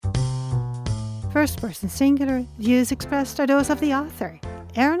First person singular, views expressed are those of the author.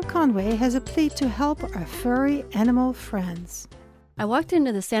 Erin Conway has a plea to help our furry animal friends. I walked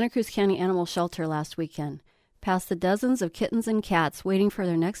into the Santa Cruz County Animal Shelter last weekend, past the dozens of kittens and cats waiting for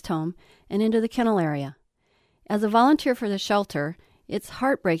their next home, and into the kennel area. As a volunteer for the shelter, it's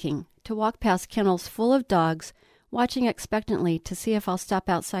heartbreaking to walk past kennels full of dogs, watching expectantly to see if I'll stop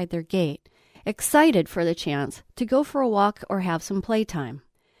outside their gate, excited for the chance to go for a walk or have some playtime.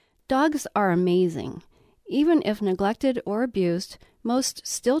 Dogs are amazing. Even if neglected or abused, most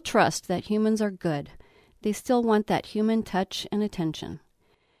still trust that humans are good. They still want that human touch and attention.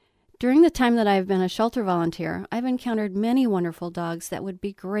 During the time that I've been a shelter volunteer, I've encountered many wonderful dogs that would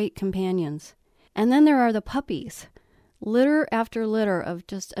be great companions. And then there are the puppies. Litter after litter of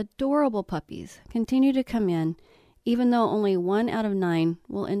just adorable puppies continue to come in, even though only 1 out of 9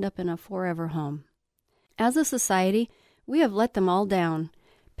 will end up in a forever home. As a society, we have let them all down.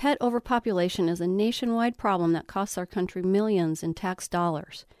 Pet overpopulation is a nationwide problem that costs our country millions in tax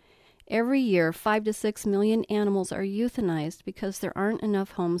dollars. Every year, 5 to 6 million animals are euthanized because there aren't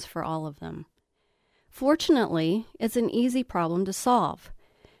enough homes for all of them. Fortunately, it's an easy problem to solve.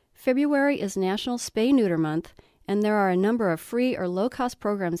 February is National Spay-Neuter Month, and there are a number of free or low-cost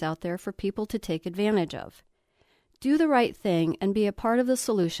programs out there for people to take advantage of. Do the right thing and be a part of the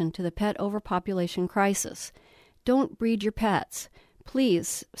solution to the pet overpopulation crisis. Don't breed your pets.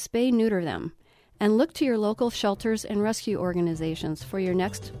 Please spay-neuter them. And look to your local shelters and rescue organizations for your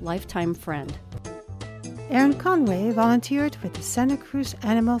next lifetime friend. Erin Conway volunteered with the Santa Cruz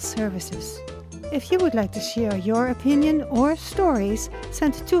Animal Services. If you would like to share your opinion or stories,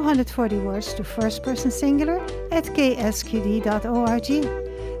 send 240 words to firstpersonsingular@ksqd.org.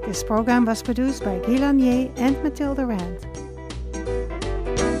 This program was produced by Guy Lanier and Mathilde Rand.